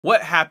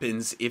What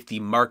happens if the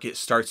market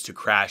starts to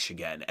crash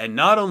again? And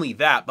not only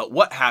that, but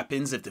what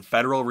happens if the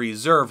Federal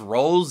Reserve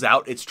rolls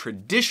out its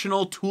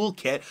traditional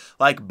toolkit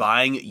like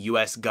buying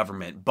US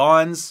government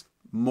bonds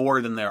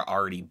more than they're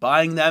already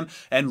buying them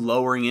and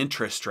lowering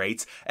interest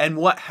rates? And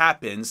what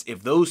happens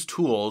if those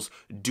tools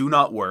do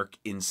not work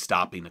in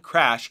stopping the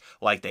crash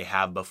like they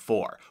have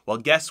before? Well,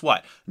 guess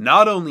what?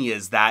 Not only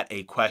is that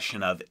a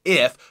question of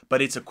if,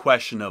 but it's a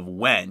question of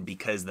when,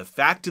 because the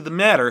fact of the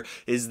matter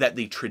is that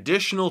the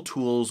traditional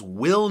tools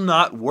will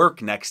not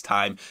work next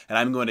time. And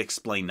I'm going to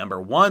explain number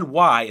one,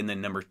 why, and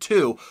then number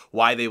two,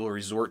 why they will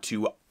resort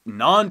to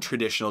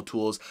non-traditional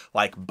tools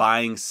like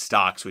buying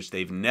stocks, which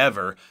they've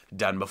never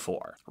done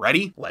before.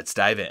 Ready? Let's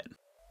dive in.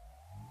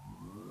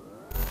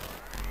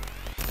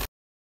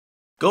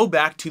 Go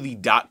back to the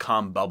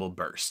dot-com bubble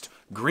burst.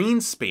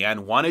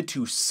 Greenspan wanted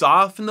to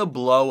soften the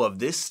blow of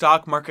this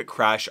stock market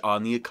crash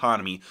on the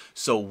economy.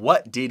 So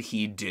what did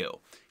he do?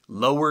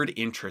 Lowered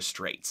interest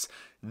rates.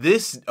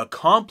 This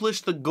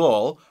accomplished the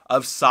goal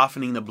of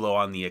softening the blow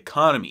on the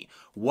economy.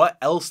 What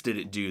else did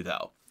it do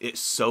though? It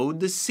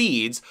sowed the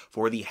seeds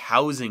for the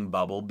housing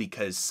bubble,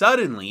 because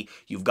suddenly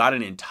you've got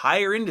an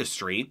entire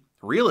industry,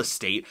 real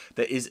estate,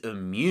 that is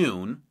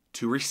immune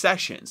to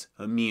recessions,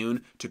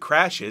 immune to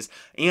crashes,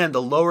 and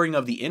the lowering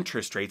of the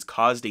interest rates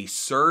caused a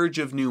surge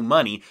of new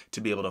money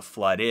to be able to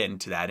flood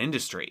into that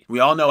industry. We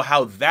all know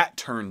how that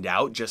turned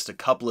out just a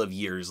couple of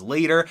years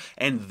later,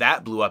 and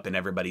that blew up in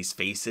everybody's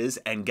faces.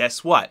 And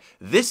guess what?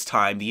 This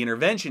time the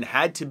intervention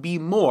had to be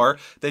more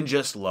than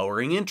just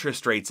lowering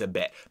interest rates a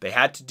bit. They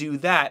had to do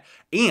that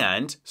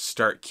and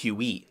start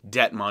QE,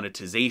 debt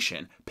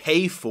monetization,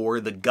 pay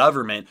for the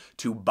government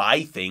to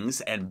buy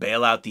things and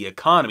bail out the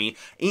economy,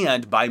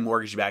 and buy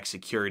mortgage-backed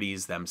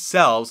securities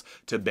themselves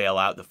to bail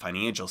out the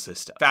financial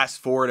system. Fast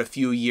forward a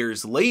few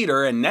years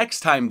later, and next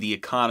time the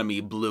economy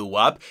blew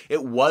up,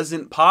 it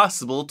wasn't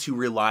possible to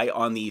rely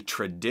on the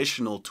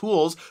traditional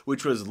tools,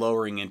 which was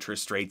lowering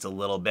interest rates a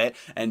little bit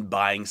and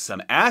buying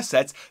some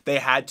assets. They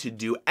had to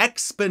do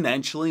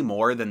exponentially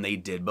more than they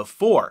did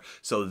before.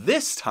 So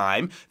this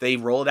time, they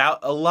rolled out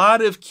a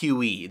lot of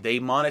QE. They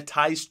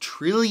monetized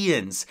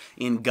trillions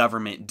in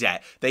government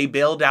debt. They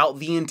bailed out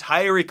the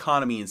entire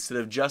economy instead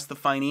of just the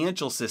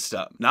financial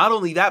system. Not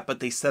only that,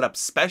 but they set up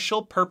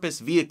special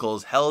purpose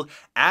vehicles held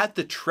at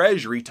the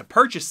Treasury to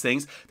purchase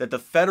things that the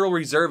Federal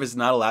Reserve is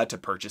not allowed to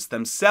purchase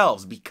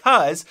themselves,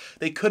 because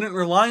they couldn't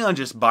rely on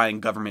just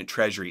buying government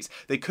treasuries.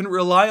 They couldn't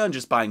rely on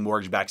just buying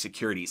mortgage-backed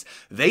securities.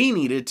 They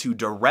needed to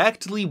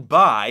directly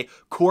buy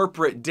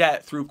corporate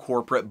debt through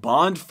corporate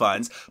bond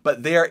funds, but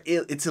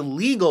it's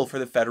illegal for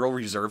the Federal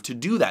Reserve to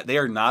do that. They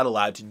are not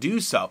allowed to do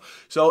so.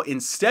 So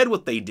instead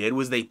what they did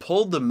was they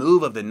pulled the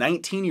move of the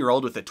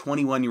 19-year-old with a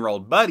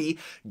 21-year-old buddy,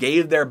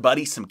 gave their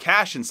buddy some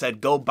cash and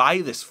said, go buy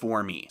this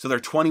for me. So their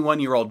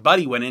 21-year-old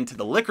buddy went into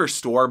the liquor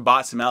store,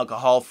 bought some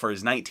alcohol for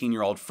his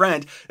 19-year-old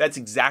friend. That's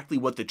exactly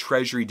what the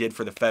Treasury did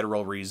for the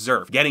Federal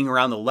Reserve, getting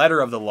around the letter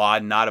of the law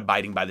and not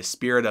abiding by the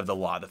spirit of the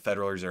law. The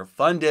Federal Reserve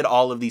funded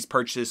all of these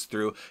purchases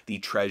through the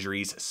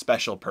Treasury's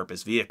special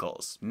purpose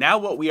vehicles. Now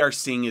what we are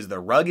seeing is the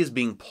rug is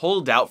being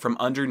pulled out from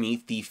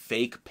underneath the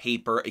fake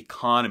paper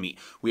economy.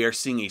 We are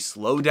seeing a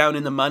slowdown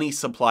in the money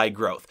supply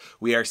growth.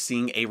 We are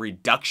seeing a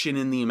reduction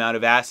in the amount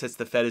of assets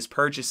the Fed is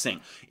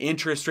purchasing.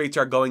 Interest rates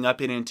are going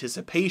up in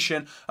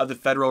anticipation of the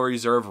Federal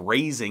Reserve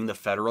raising the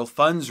federal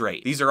funds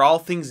rate. These are all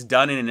things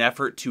done in an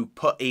effort to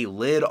put a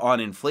lid on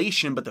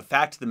inflation, but the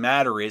fact of the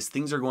matter is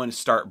things are going to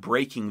start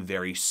breaking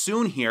very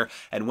soon here,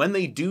 and when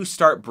they do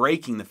start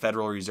breaking, the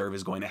Federal Reserve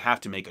is going to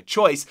have to make a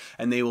choice,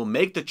 and they will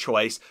make the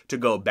choice to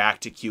go back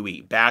to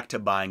QE, back to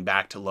buying,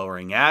 back to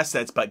lowering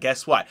assets. But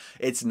guess what?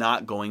 It's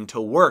not going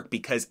to work,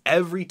 because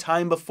every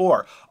time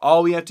before,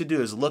 all we have to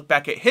do is look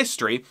back at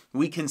history.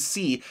 We can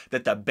see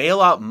that the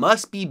bailout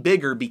must be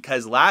bigger,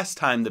 because last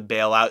time the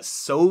bailout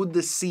sowed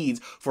the seeds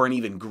for an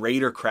even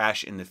greater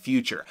crash in the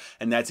future.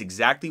 And that's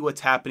exactly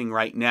what's happening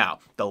right now.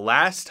 The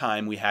last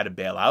time we had a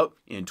bailout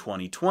in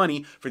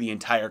 2020 for the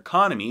entire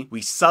economy,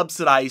 we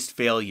subsidized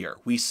failure.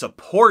 We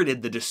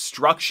supported the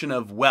destruction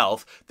of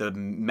wealth, the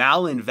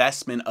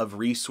malinvestment of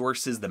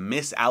resources, the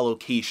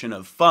misallocation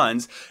of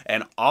funds,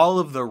 and all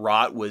of the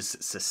rot was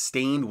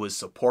sustained, was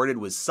supported,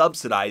 was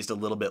subsidized a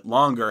little bit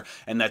longer,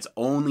 and that's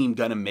only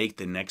going to make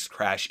the next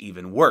crash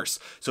even worse.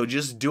 So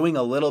just doing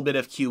a little bit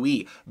of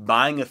QE,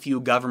 buying a few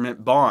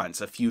government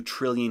bonds, a few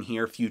trillion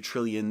here, a few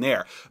trillion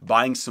there,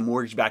 buying some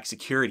mortgage-backed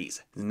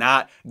securities,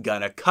 not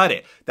gonna cut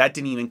it. That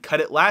didn't even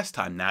cut it last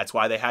time. That's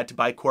why they had to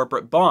buy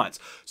corporate bonds.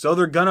 So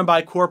they're gonna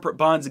buy corporate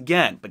bonds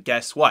again. But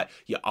guess what?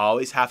 You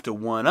always have to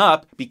one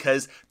up,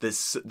 because the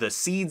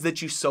seeds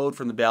that you sowed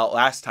from the bailout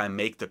last time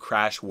make the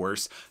crash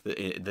worse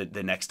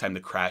the next time the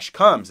crash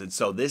comes. And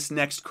so this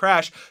next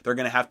crash, they're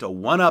gonna have to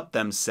one up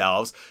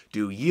themselves,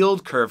 do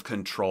yield curve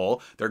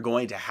control. They're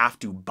going to have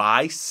to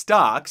buy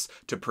stocks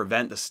to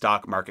prevent the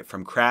stock market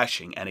from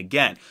crashing. And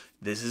again,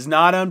 This is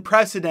not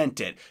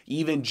unprecedented.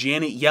 Even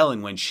Janet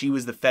Yellen, when she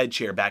was the Fed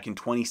chair back in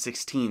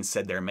 2016,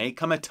 said there may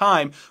come a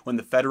time when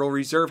the Federal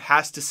Reserve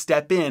has to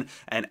step in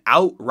and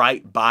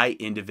outright buy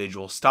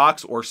individual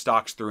stocks or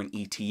stocks through an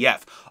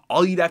ETF.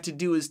 All you'd have to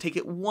do is take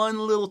it one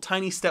little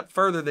tiny step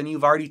further than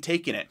you've already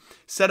taken it.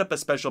 Set up a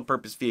special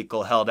purpose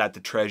vehicle held at the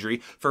Treasury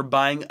for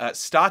buying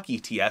stock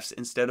ETFs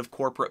instead of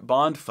corporate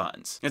bond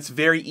funds. It's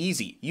very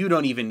easy. You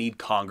don't even need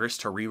Congress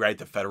to rewrite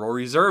the Federal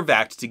Reserve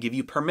Act to give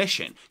you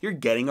permission. You're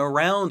getting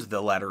around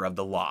the letter of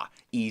the law.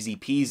 Easy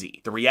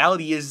peasy. The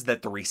reality is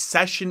that the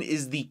recession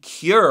is the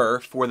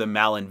cure for the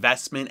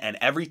malinvestment, and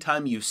every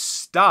time you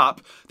stop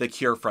the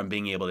cure from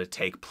being able to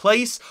take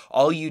place,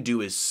 all you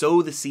do is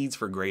sow the seeds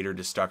for greater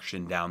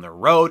destruction down the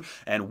road.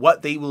 And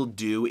what they will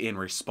do in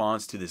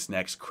response to this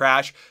next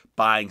crash: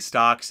 buying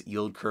stocks,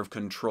 yield curve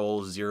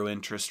control, zero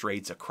interest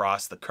rates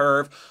across the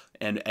curve,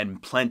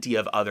 and plenty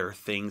of other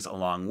things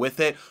along with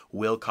it,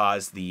 will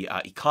cause the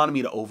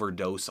economy to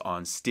overdose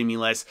on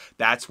stimulus.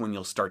 That's when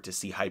you'll start to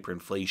see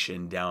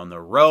hyperinflation down the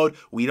road.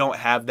 We don't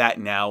have that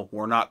now.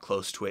 We're not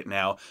close to it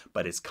now,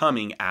 but it's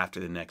coming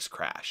after the next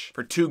crash.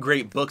 For two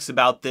great books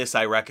about this,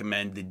 I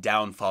recommend The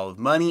Downfall of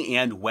Money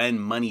and When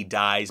Money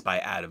Dies by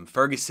Adam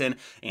Ferguson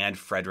and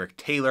Frederick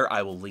Taylor.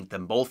 I will link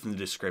them both in the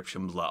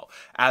description below.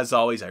 As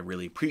always, I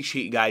really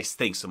appreciate you guys.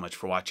 Thanks so much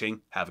for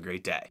watching. Have a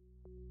great day.